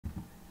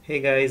Hey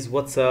guys,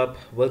 what's up?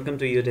 Welcome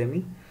to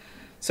Udemy.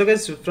 So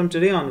guys, from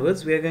today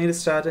onwards, we are going to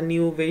start a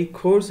new very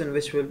course in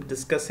which we'll be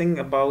discussing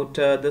about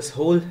this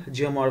whole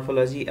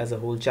geomorphology as a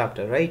whole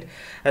chapter, right?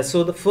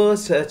 So the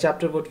first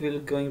chapter what we're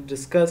going to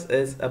discuss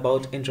is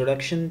about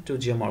introduction to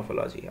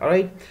geomorphology, all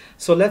right?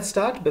 So let's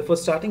start. Before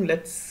starting,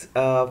 let's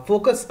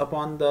focus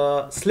upon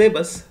the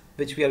syllabus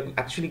which we are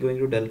actually going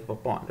to delve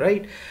upon,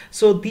 right?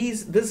 So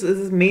this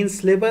is main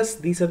syllabus.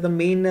 These are the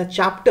main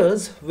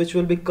chapters which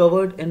will be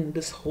covered in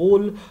this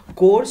whole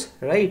course,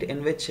 right?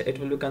 In which it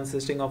will be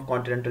consisting of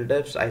continental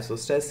drifts,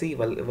 isostasy,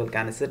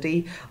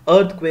 volcanicity,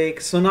 earthquake,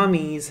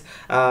 tsunamis,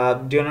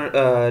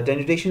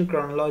 denudation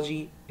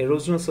chronology,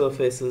 erosional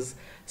surfaces,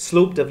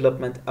 slope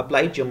development,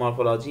 applied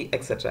geomorphology,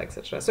 etc.,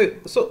 etc.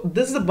 So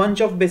this is a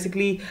bunch of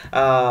basically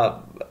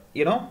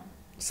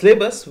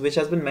syllabus which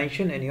has been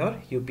mentioned in your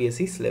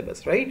UPSC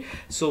syllabus, right?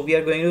 So we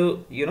are going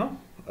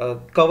to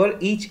cover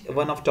each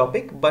one of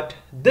topic, but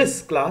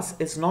this class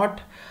is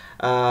not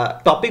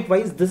topic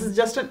wise. This is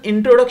just an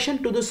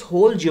introduction to this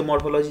whole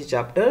geomorphology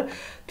chapter.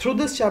 Through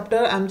this chapter,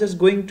 I'm just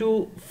going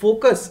to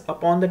focus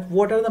upon that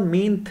what are the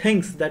main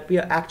things that we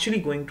are actually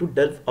going to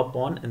delve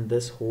upon in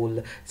this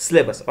whole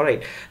syllabus. All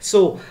right,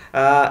 so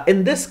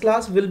in this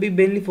class we'll be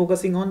mainly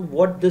focusing on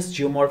what this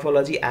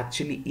geomorphology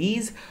actually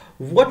is,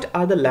 what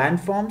are the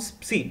landforms.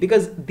 See,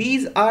 because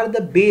these are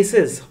the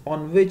basis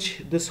on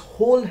which this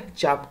whole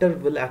chapter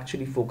will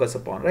actually focus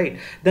upon, right?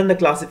 Then the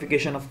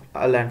classification of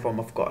a landform,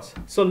 of course.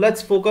 So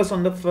let's focus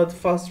on the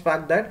first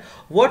fact that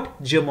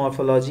what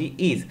geomorphology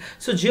is.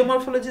 So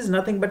geomorphology is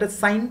nothing but a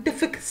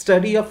scientific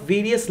study of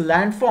various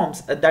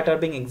landforms that are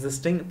being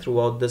existing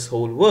throughout this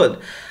whole world.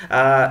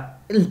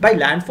 By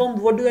landform,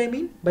 what do I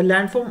mean? By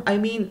landform, I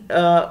mean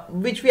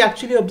which we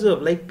actually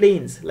observe, like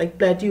plains, like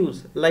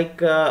plateaus,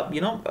 like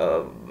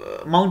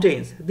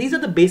mountains. These are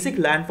the basic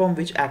landform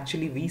which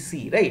actually we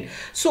see, right?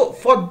 So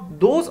for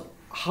those,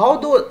 how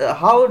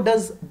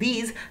does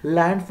these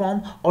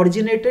landform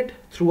originated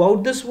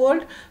throughout this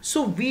world?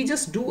 So we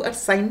just do a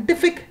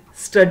scientific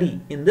study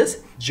in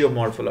this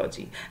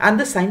geomorphology, and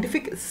the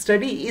scientific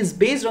study is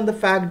based on the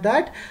fact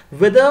that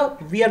whether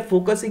we are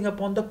focusing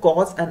upon the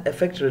cause and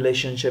effect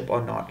relationship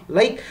or not,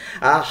 like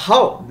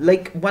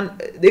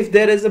if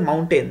there is a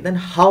mountain, then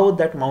how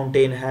that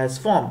mountain has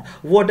formed,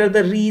 what are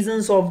the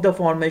reasons of the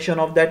formation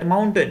of that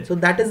mountain, so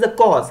that is the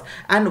cause,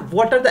 and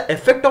what are the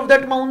effect of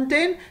that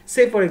mountain.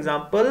 Say for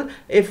example,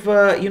 if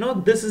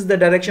this is the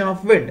direction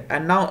of wind,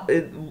 and now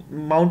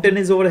mountain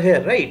is over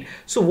here, right?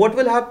 So what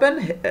will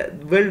happen?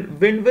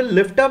 Wind will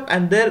lift up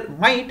and there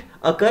might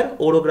occur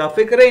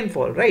orographic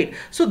rainfall, right?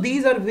 So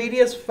these are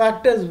various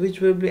factors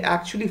which we'll be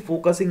actually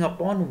focusing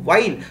upon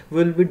while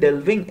we'll be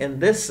delving in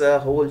this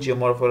whole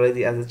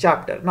geomorphology as a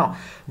chapter. Now,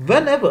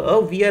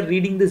 whenever we are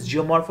reading this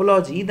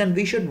geomorphology, then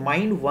we should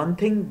mind one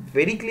thing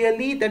very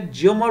clearly, that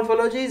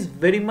geomorphology is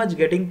very much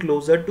getting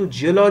closer to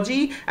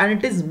geology and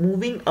it is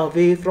moving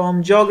away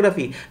from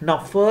geography. Now,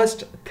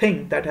 first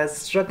thing that has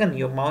struck in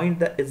your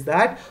mind is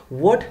that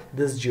what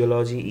this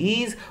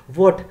geology is,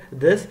 what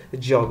this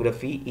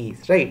geography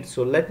is, right?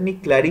 So let me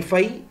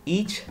clarify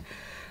each.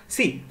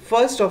 See,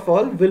 first of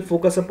all, we'll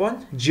focus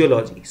upon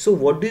geology. So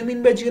what do you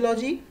mean by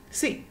geology?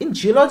 See, in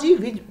geology,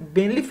 we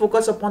mainly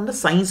focus upon the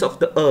science of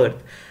the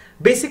earth.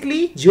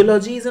 Basically,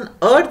 geology is an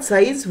earth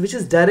science which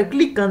is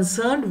directly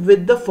concerned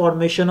with the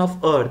formation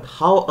of earth,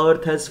 how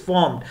earth has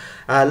formed,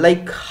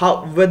 like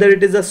how, whether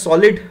it is a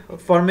solid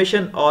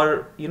formation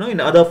or in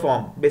other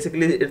form.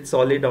 Basically it's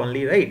solid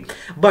only, right?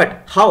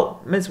 But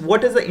how, means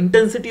what is the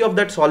intensity of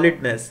that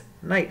solidness,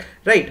 right?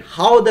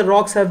 How the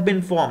rocks have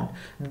been formed.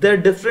 There are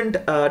different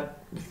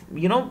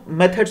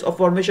methods of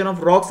formation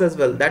of rocks as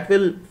well, that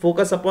will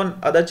focus upon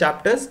other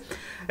chapters.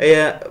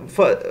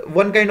 For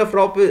one kind of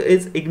rock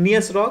is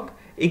igneous rock.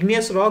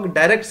 Igneous rock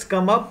directs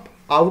come up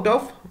out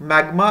of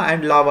magma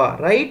and lava,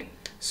 right?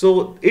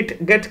 So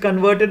it gets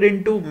converted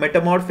into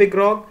metamorphic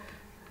rock,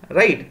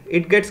 right?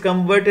 It gets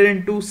converted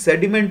into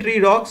sedimentary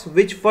rocks,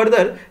 which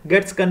further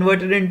gets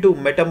converted into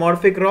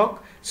metamorphic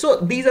rock.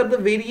 So these are the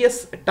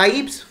various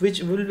types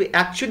which will be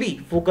actually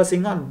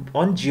focusing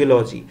on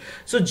geology.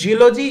 So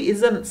geology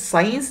is a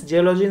science,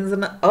 geology is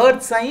an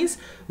earth science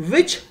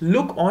which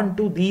look on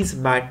to these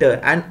matter,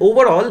 and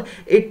overall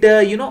it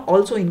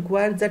also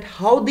inquires that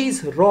how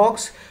these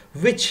rocks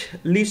which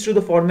leads to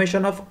the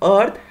formation of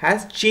earth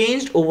has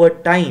changed over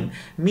time.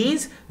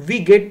 Means we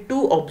get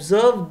to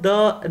observe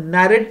the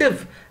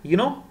narrative,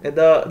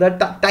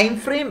 the time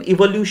frame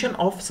evolution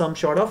of some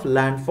sort of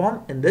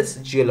landform in this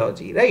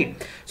geology, right?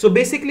 So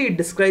basically it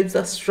describes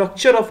the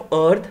structure of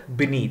earth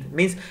beneath.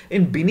 Means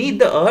in beneath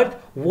the earth,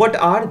 what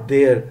are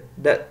there,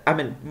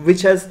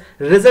 which has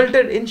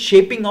resulted in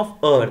shaping of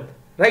earth,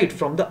 right,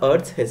 from the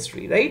earth's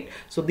history, right?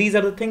 So these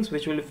are the things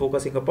which we'll be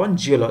focusing upon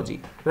geology,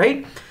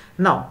 right?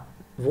 Now,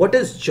 what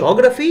is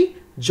geography?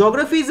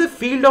 Geography is a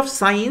field of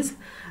science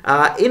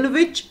in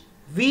which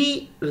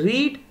we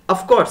read,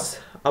 of course,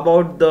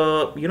 about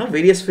the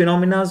various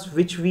phenomena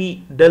which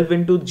we delve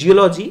into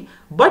geology,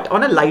 but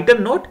on a lighter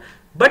note.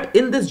 But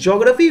in this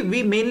geography,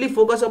 we mainly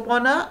focus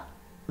upon a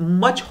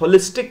much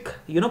holistic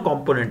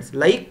components,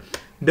 like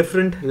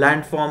different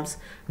landforms,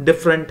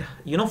 different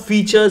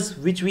features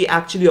which we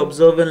actually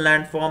observe in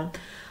landform.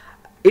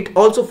 It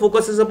also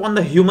focuses upon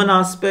the human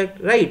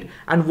aspect, right?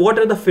 And what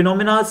are the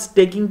phenomena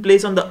taking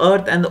place on the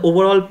earth and the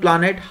overall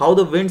planet, how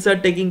the winds are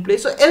taking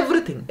place. So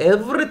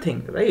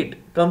everything, right,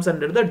 comes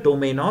under the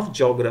domain of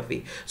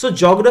geography. So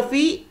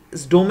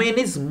geography's domain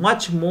is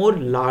much more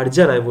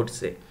larger, I would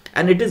say,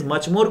 and it is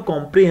much more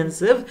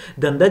comprehensive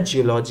than the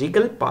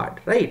geological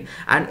part, right?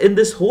 And in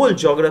this whole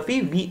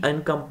geography, we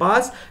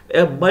encompass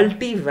a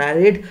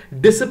multivariate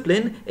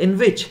discipline in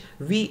which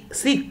we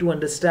seek to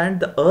understand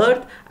the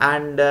earth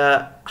and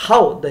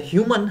how the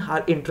human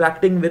are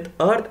interacting with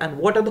earth and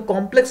what are the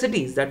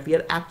complexities that we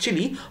are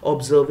actually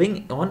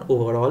observing on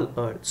overall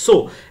earth.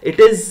 So it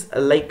is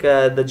like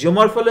the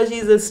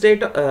geomorphology is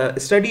a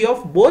study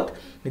of both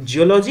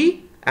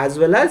geology as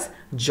well as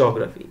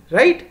geography,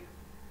 right?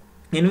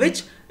 In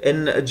which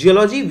in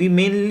geology we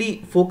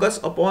mainly focus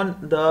upon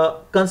the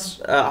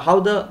how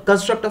the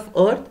construct of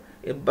earth,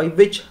 by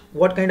which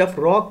what kind of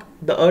rock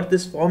the earth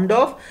is formed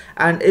of,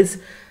 and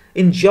is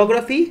in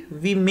geography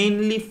we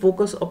mainly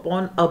focus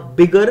upon a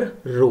bigger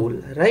role,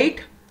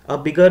 right? A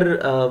bigger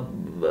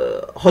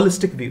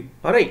holistic view.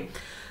 All right,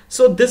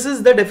 so this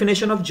is the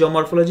definition of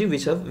geomorphology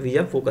which we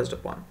have focused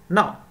upon.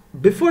 Now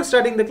before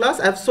starting the class,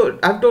 I've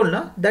told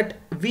now that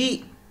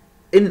we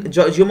in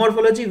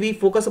geomorphology we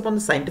focus upon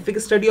the scientific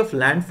study of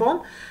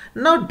landform.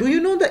 Now do you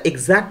know the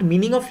exact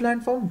meaning of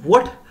landform?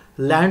 What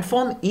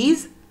landform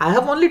is? I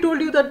have only told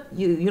you that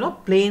you know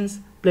plains,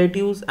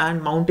 plateaus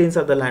and mountains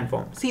are the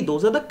landform. See,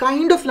 those are the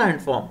kind of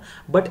landform.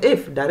 But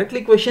if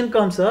directly question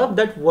comes up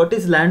that what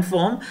is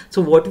landform,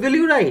 so what will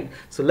you write?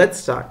 So let's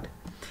start.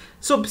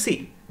 So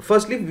see,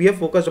 firstly we have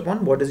focused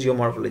upon what is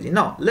geomorphology.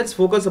 Now let's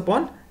focus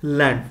upon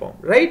landform,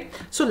 right?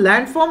 So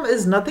landform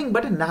is nothing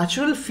but a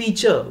natural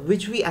feature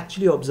which we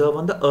actually observe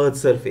on the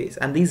earth's surface,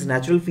 and these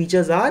natural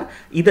features are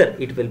either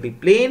it will be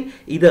plain,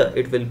 either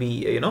it will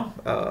be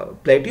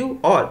plateau,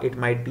 or it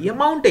might be a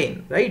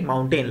mountain, right?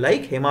 Mountain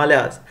like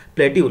Himalayas,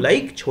 plateau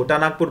like Chota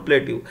Nagpur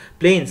plateau,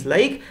 plains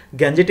like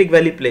Gangetic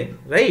Valley plain,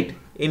 right?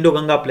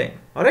 Indo-Ganga plain.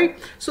 All right,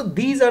 so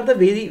these are the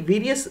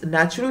various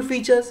natural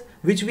features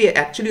which we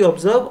actually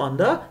observe on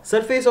the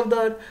surface of the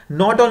earth.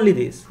 Not only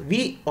this,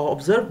 we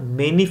observe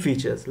many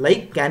features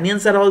like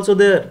canyons are also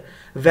there,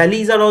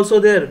 valleys are also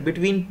there.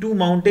 Between two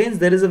mountains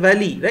there is a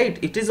valley, right?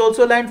 It is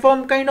also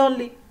landform kind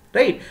only,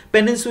 right?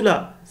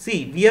 Peninsula.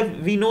 See,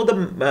 we know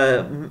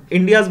the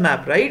India's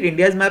map, right?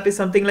 India's map is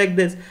something like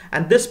this,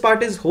 and this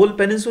part is whole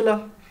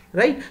peninsula,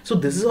 right? So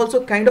this is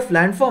also kind of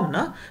landform,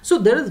 na? So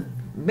there is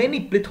many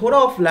plethora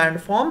of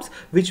landforms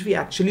which we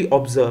actually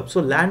observe. So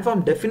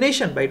landform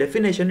definition, by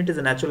definition, it is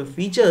a natural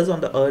features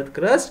on the earth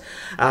crust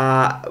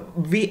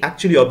we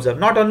actually observe,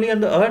 not only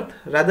on the earth,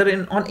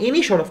 rather on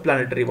any sort of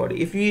planetary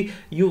body. If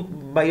you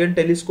by a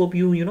telescope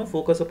you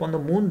focus upon the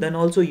moon, then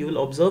also you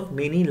will observe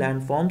many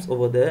landforms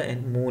over there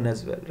in moon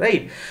as well,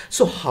 right?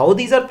 So how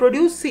these are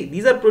produced? See,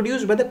 these are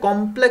produced by the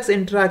complex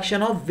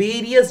interaction of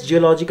various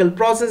geological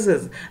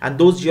processes, and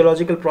those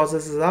geological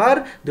processes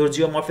are, those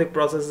geomorphic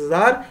processes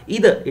are,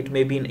 either it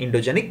may be in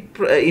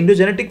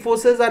endogenetic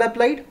forces are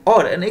applied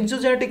or an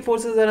exogenetic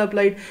forces are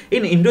applied.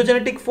 In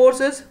endogenetic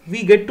forces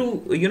we get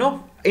to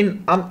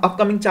in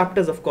upcoming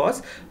chapters, of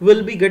course,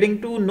 we'll be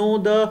getting to know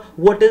the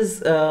what is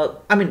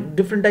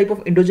different type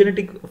of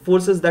endogenetic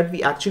forces that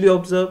we actually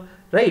observe,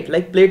 right?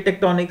 Like plate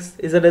tectonics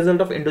is a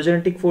result of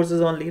endogenetic forces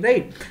only,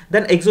 right?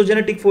 Then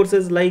exogenetic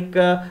forces like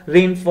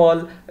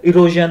rainfall,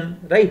 erosion,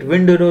 right?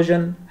 Wind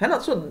erosion, and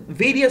also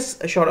various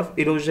sort of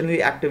erosionary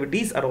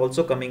activities are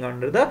also coming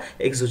under the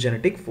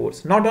exogenetic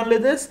force. Not only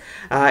this,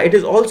 it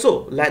is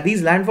also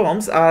these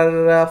landforms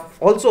are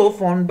also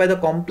formed by the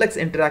complex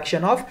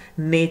interaction of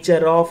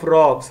nature of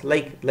rocks,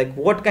 like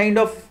what kind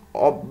of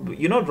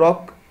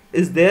rock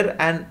is there,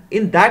 and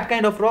in that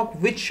kind of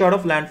rock which sort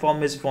of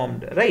landform is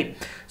formed, right?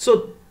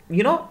 So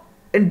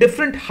in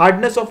different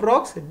hardness of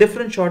rocks,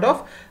 different sort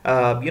of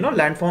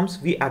landforms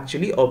we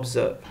actually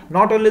observe.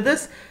 Not only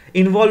this,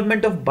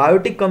 involvement of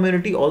biotic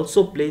community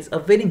also plays a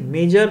very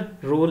major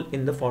role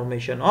in the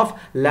formation of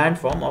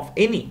landform of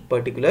any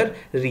particular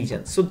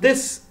region. So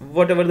this,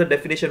 whatever the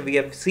definition we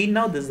have seen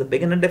now, this is the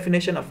beginner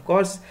definition, of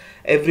course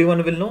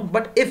everyone will know.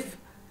 But if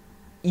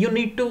you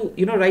need to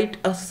write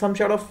some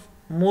sort of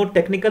more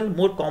technical,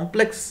 more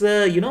complex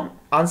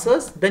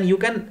answers, then you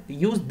can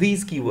use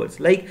these keywords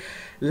like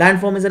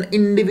landform is an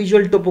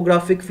individual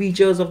topographic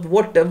features of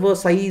whatever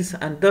size,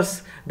 and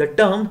thus the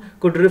term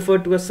could refer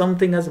to as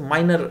something as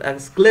minor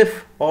as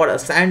cliff or a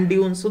sand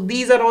dune. So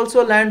these are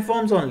also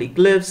landforms only.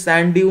 Cliffs,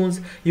 sand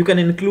dunes, you can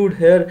include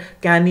here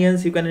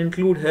canyons, you can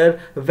include here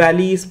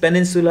valleys,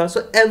 peninsula,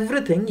 so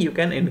everything you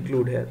can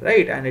include here,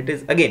 right? And it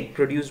is again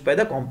produced by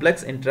the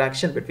complex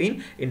interaction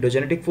between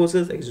endogenetic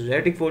forces,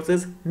 exogenetic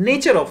forces,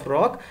 nature of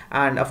rock,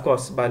 and of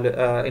course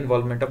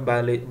involvement of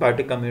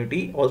biotic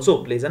community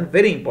also plays a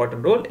very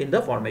important role in the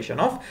formation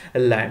of a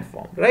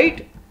landform,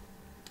 right?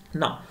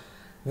 Now,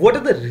 what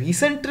are the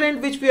recent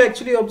trend which we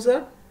actually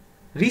observe?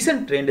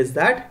 Recent trend is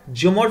that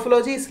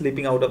geomorphology is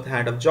slipping out of the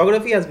hand of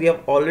geography, as we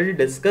have already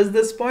discussed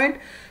this point.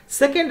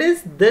 Second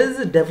is there is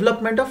a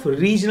development of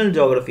regional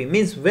geography.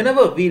 Means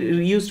whenever we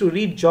used to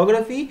read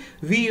geography,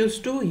 we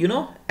used to, you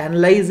know,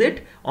 analyze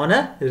it on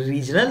a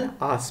regional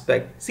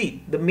aspect.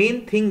 See, the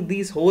main thing,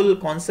 this whole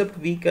concept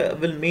we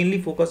will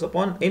mainly focus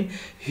upon in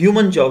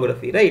human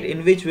geography, right,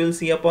 in which we'll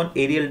see upon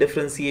areal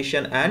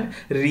differentiation and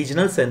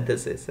regional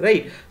synthesis,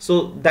 right.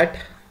 So that,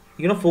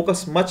 you know,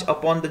 focus much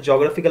upon the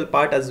geographical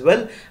part as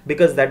well,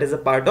 because that is a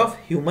part of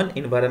human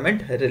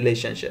environment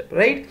relationship,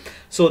 right.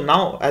 So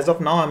now, as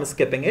of now, I'm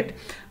skipping it,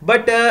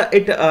 but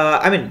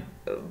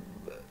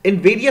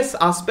in various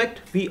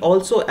aspects we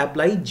also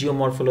apply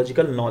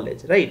geomorphological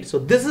knowledge, right. So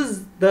this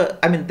is the,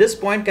 this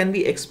point can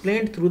be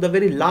explained through the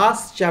very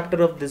last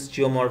chapter of this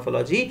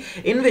geomorphology,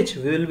 in which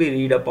we will be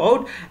read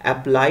about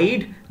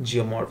applied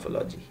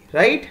geomorphology,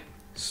 right.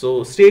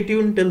 So stay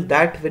tuned till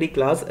that very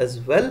class as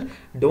well,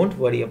 don't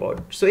worry about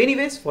it. So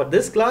anyways, for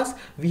this class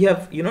we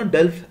have, you know,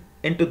 delved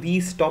into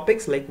these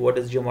topics like what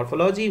is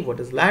geomorphology, what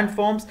is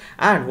landforms,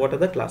 and what are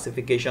the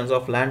classifications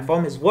of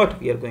landform is what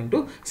we are going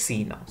to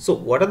see now. So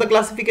what are the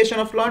classification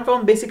of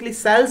landform? Basically,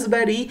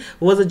 Salisbury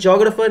was a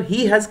geographer.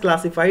 He has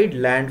classified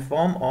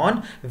landform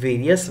on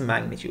various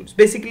magnitudes.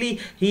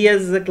 Basically, he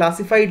has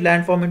classified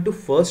landform into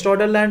first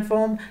order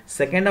landform,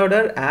 second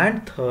order,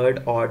 and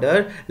third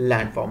order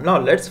landform. Now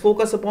let's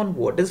focus upon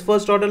what is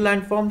first order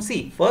landform.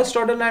 See, first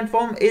order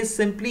landform is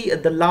simply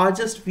the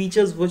largest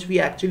features which we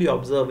actually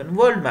observe in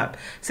world map.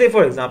 Say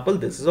for example,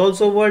 this is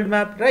also a world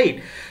map,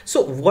 right.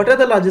 So what are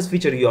the largest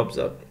feature you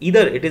observe?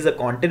 Either it is a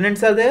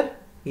continents are there,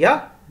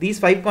 yeah, these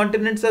 5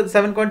 continents are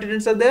 7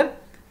 continents are there,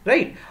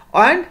 right,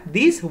 and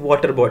these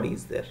water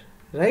bodies there,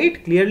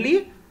 right,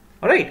 clearly.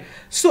 All right,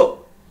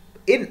 so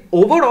in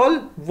overall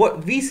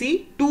what we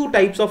see 2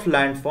 types of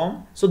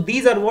landform. So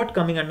these are what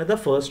coming under the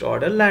first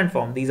order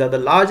landform. These are the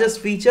largest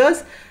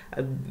features.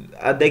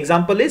 The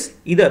example is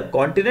either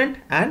continent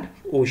and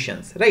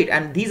oceans, right,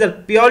 and these are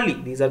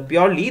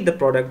purely the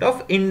product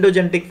of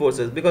endogenetic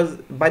forces, because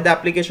by the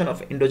application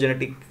of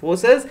endogenetic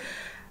forces,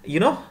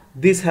 you know,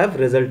 these have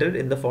resulted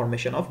in the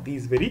formation of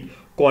these very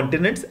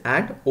continents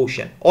and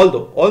ocean.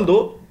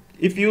 Although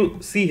if you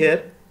see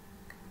here,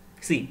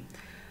 see,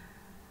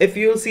 if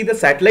you see the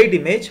satellite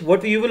image,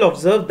 what you will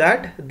observe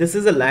that this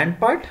is a land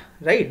part,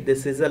 right,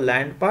 this is a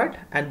land part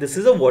and this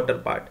is a water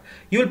part.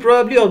 You will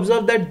probably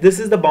observe that this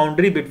is the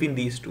boundary between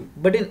these two,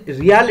 but in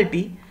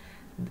reality,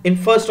 in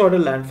first order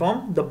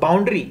landform, the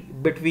boundary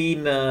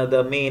between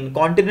the main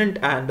continent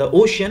and the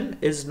ocean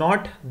is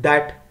not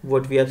that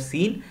what we have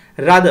seen.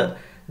 Rather,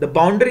 the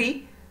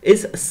boundary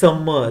is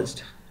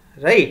submerged,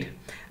 right,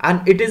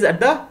 and it is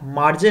at the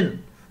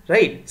margin,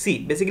 right. See,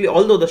 basically,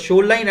 although the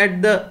shoreline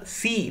at the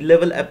sea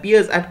level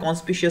appears at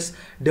conspicuous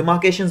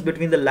demarcations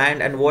between the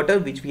land and water,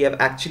 which we have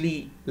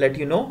actually let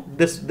you know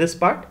this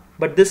part,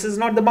 but this is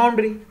not the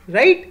boundary,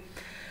 right.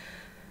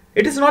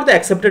 It is not the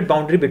accepted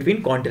boundary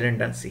between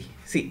continent and sea.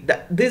 See,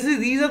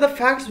 these are the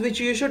facts which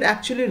you should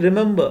actually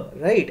remember,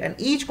 right? And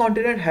each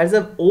continent has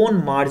its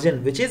own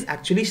margin which is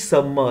actually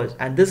submerged,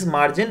 and this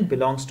margin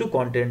belongs to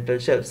continental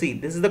shelf. See,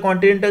 this is the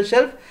continental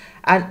shelf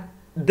and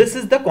this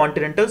is the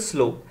continental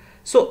slope.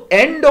 So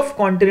end of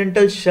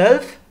continental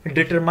shelf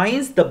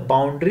determines the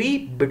boundary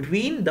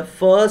between the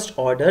first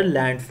order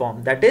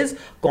landform, that is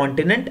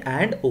continent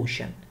and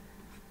ocean.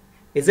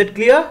 Is it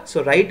clear?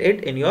 So write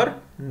it in your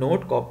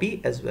note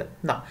copy as well.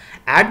 Now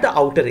at the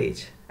outer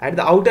edge,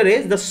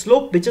 the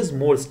slope pitches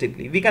more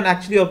steeply. We can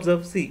actually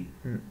observe, see,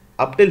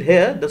 up till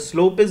here the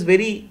slope is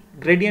very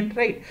gradient,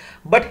 right,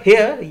 but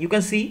here you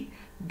can see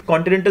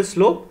continental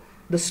slope,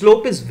 the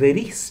slope is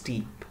very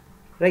steep,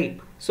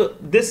 right. So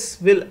this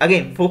will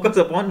again focus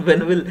upon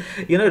when we'll,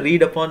 you know,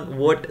 read upon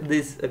what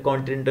these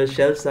continental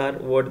shelves are,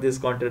 what these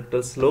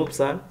continental slopes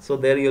are. So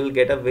there you'll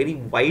get a very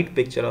wide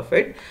picture of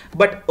it.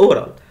 But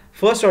overall,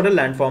 first order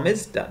landform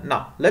is done.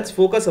 Now let's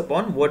focus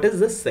upon what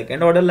is the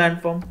second order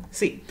landform.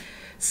 See,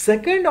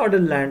 second order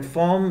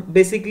landform,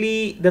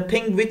 basically the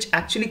thing which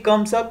actually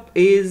comes up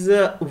is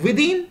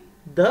within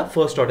the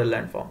first order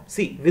landform.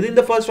 See, within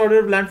the first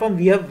order landform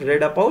we have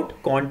read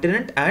about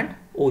continent and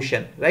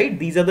ocean, right.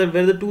 These are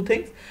the 2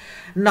 things.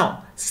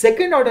 Now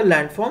second order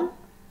landform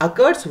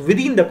occurs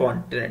within the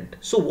continent.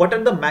 So what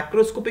are the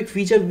macroscopic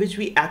features which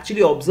we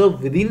actually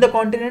observe within the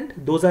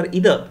continent? Those are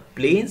either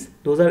plains,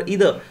 those are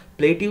either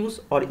plateaus,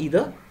 or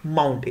either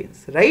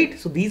mountains, right.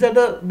 So these are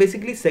the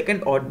basically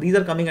second order, these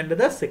are coming under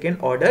the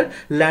second order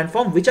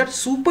landform which are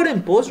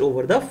superimposed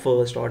over the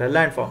first order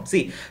landform.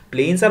 See,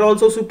 plains are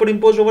also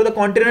superimposed over the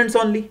continents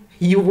only.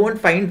 You won't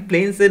find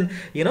plains in,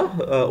 you know,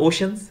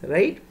 oceans,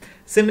 right.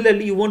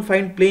 Similarly, you won't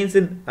find plains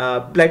in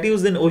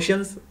plateaus in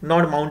oceans,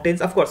 not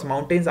mountains. Of course,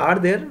 mountains are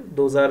there,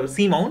 those are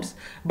sea mounts,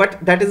 but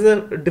that is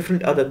a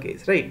different other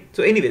case, right.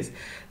 So anyways,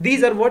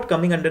 these are what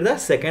coming under the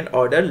second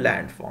order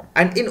landform.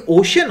 And in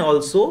ocean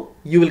also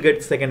you will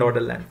get second order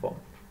landform.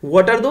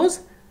 What are those?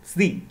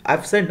 See,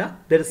 I've said now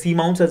there are sea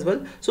mounts as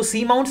well. So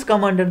sea mounts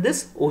come under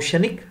this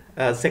oceanic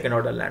second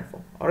order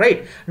landform. All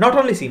right, not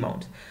only sea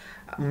mounts,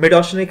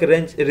 mid-oceanic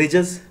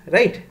ridges,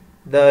 right,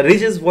 The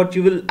ridge is what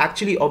you will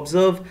actually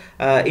observe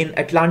in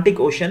Atlantic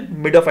Ocean,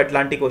 mid of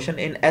Atlantic Ocean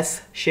in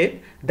S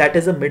shape. That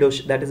is a mid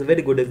ocean. That is a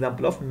very good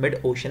example of mid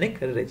oceanic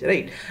ridge,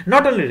 right?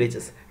 Not only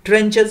ridges,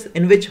 trenches,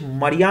 in which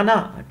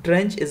Mariana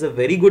Trench is a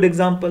very good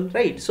example,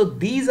 right? So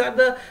these are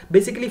the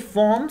basically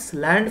forms,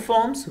 land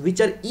forms,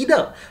 which are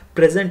either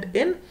present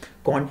in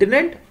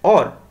continent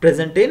or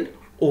present in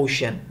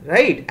ocean,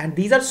 right? And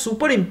these are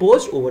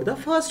superimposed over the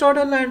first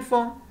order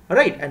landform,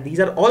 right? And these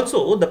are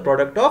also the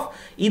product of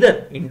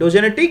either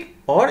endogenetic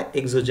or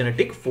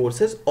exogenetic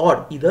forces,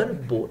 or either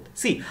both.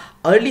 See,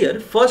 earlier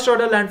first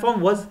order landform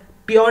was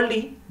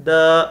purely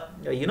the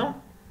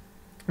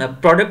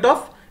product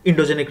of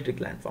endogenetic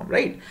landform,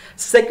 right?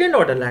 Second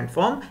order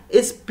landform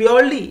is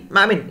purely,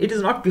 I mean, it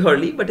is not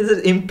purely, but it is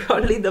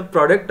impurely the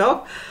product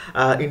of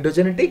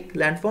endogenetic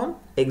landform,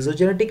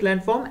 exogenetic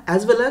landform,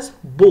 as well as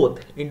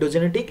both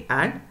endogenetic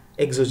and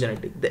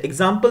exogenetic. The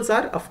examples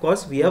are, of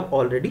course, we have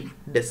already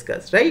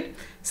discussed, right?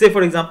 Say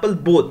for example,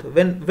 both,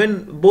 when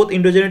both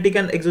endogenetic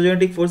and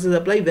exogenetic forces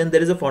apply, when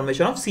there is a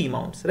formation of sea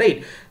mounts,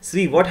 right?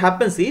 See, what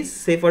happens is,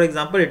 say for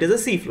example, it is a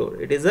sea floor,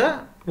 it is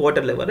a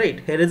water level, right?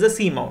 Here is a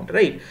sea mount,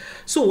 right?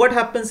 So what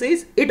happens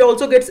is, it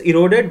also gets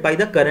eroded by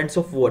the currents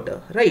of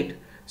water, right?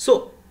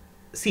 So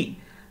see,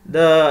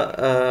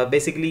 the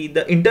basically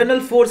the internal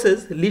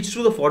forces leads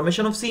to the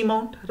formation of sea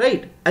mount,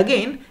 right?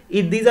 Again,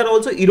 these are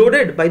also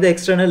eroded by the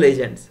external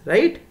agents,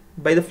 right?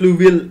 By the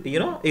fluvial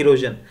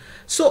erosion.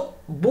 So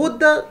both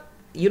the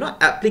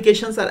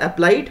applications are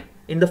applied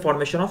in the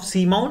formation of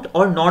sea mount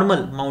or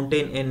normal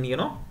mountain in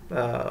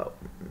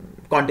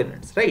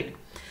continents, right?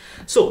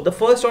 So the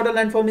first order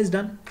landform is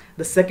done,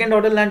 the second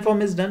order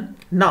landform is done.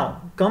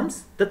 Now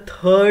comes the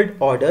third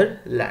order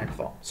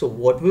landform. So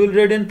what we will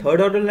read in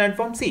third order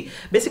landform? See,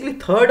 basically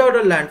third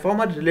order landform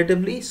are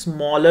relatively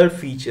smaller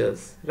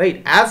features,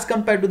 right, as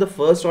compared to the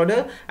first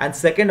order and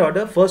second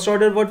order. First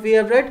order, what we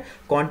have read,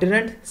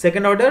 continent,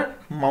 second order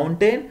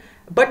mountain,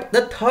 but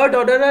the third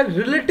order are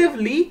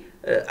relatively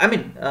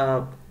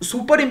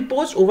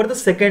superimposed over the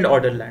second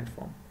order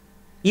landform.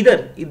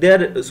 Either they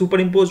are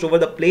superimposed over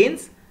the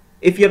plains,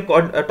 if you're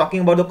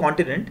talking about the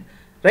continent,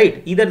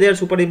 right? Either they are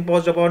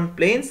superimposed upon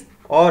plains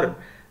or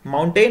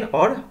mountain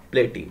or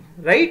plateau,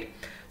 right?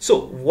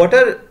 So what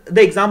are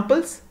the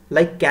examples?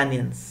 Like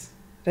canyons,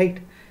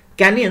 right?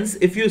 Canyons,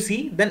 if you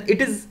see, then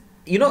it is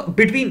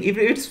between, if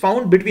it's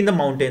found between the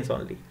mountains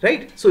only,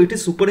 right? So it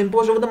is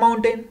superimposed over the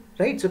mountain,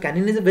 right? So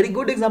canyon is a very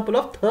good example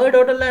of third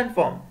order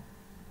landform.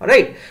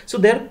 Alright, so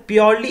they are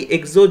purely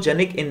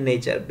exogenic in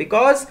nature,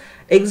 because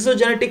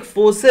exogenetic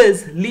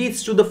forces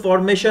leads to the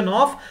formation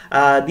of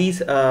these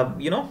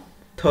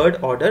third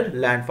order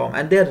landform,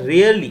 and they are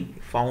rarely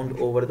found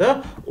over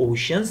the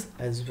oceans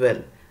as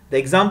well. The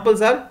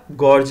examples are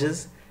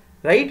gorges,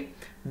 right?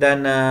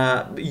 Then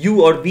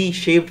U or V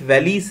shaped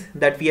valleys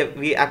that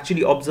we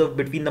actually observe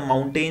between the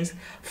mountains.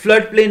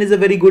 Floodplain is a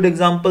very good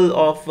example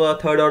of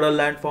third order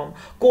landform.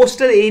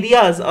 Coastal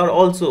areas are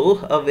also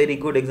a very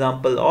good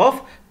example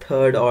of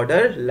third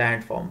order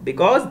landform,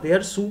 because they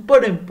are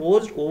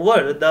superimposed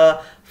over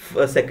the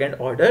second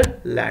order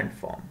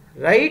landform,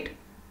 right?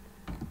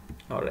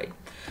 All right.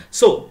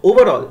 So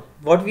overall,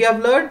 what we have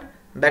learned,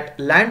 that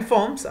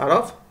landforms are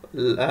of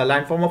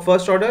landform of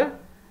first order,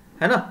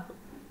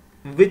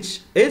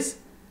 which is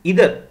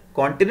either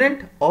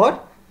continent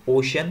or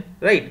ocean,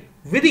 right?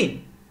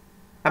 Within,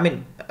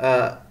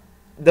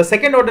 the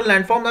second order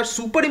landform are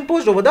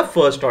superimposed over the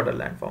first order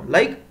landform,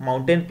 like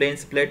mountain,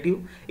 plains,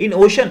 plateau. In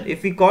ocean,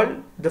 if we call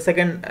the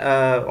second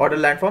order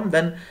landform,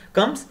 then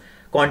comes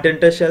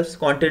continental shelves,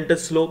 continental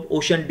slope,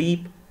 ocean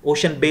deep,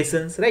 ocean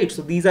basins, right?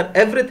 So these are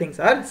everything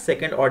are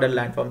second order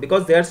landform,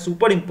 because they are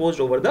superimposed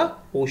over the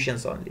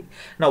oceans only.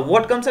 Now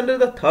what comes under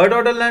the third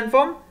order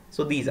landform?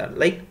 So these are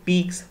like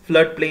peaks,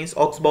 floodplains,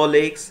 oxbow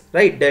lakes,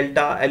 right?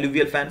 Delta,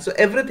 alluvial fans. So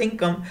everything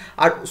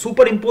are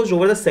superimposed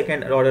over the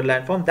second order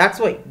landform. That's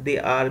why they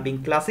are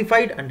being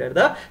classified under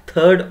the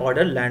third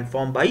order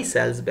landform by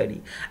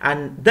Salisbury.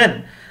 And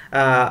then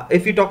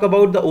if we talk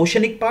about the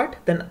oceanic part,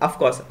 then of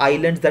course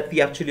islands that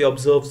we actually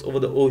observe over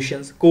the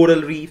oceans,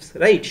 coral reefs,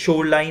 right?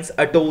 Shorelines,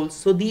 atolls.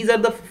 So these are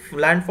the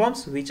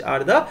landforms which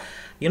are the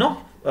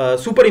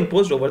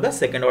superimposed over the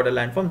second order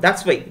landform.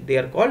 That's why they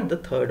are called the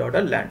third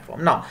order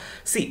landform. Now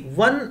see,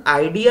 one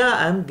idea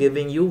I'm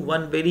giving you,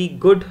 one very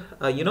good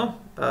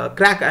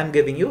crack I'm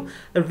giving you,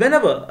 that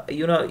whenever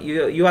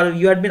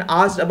you had been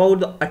asked about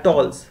the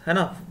atolls,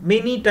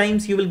 many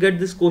times you will get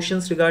these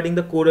questions regarding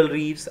the coral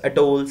reefs,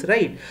 atolls,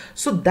 right?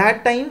 So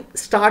that time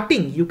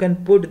starting you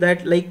can put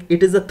that like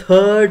it is a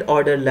third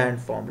order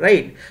landform,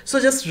 right? So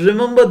just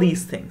remember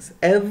these things.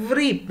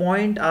 Every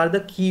point are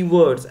the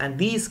keywords, and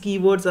these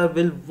keywords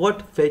will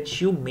what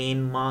fetch you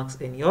main marks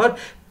in your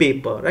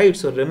paper, right?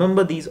 So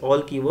remember these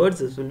all keywords.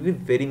 This will be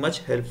very much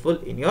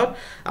helpful in your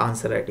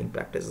answer writing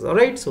practices. All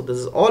right, so this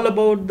is all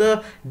about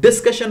the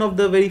discussion of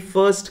the very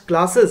first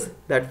classes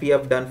that we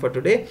have done for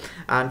today.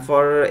 And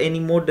for any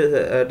more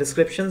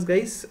descriptions,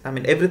 guys,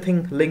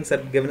 everything links are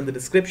given in the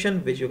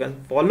description, which you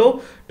can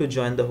follow to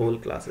join the whole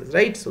classes,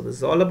 right? So this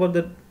is all about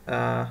the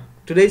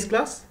today's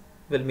class.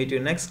 We'll meet you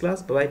in next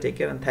class. Bye bye, take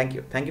care, and thank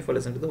you for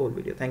listening to the whole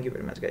video. Thank you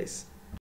very much, guys.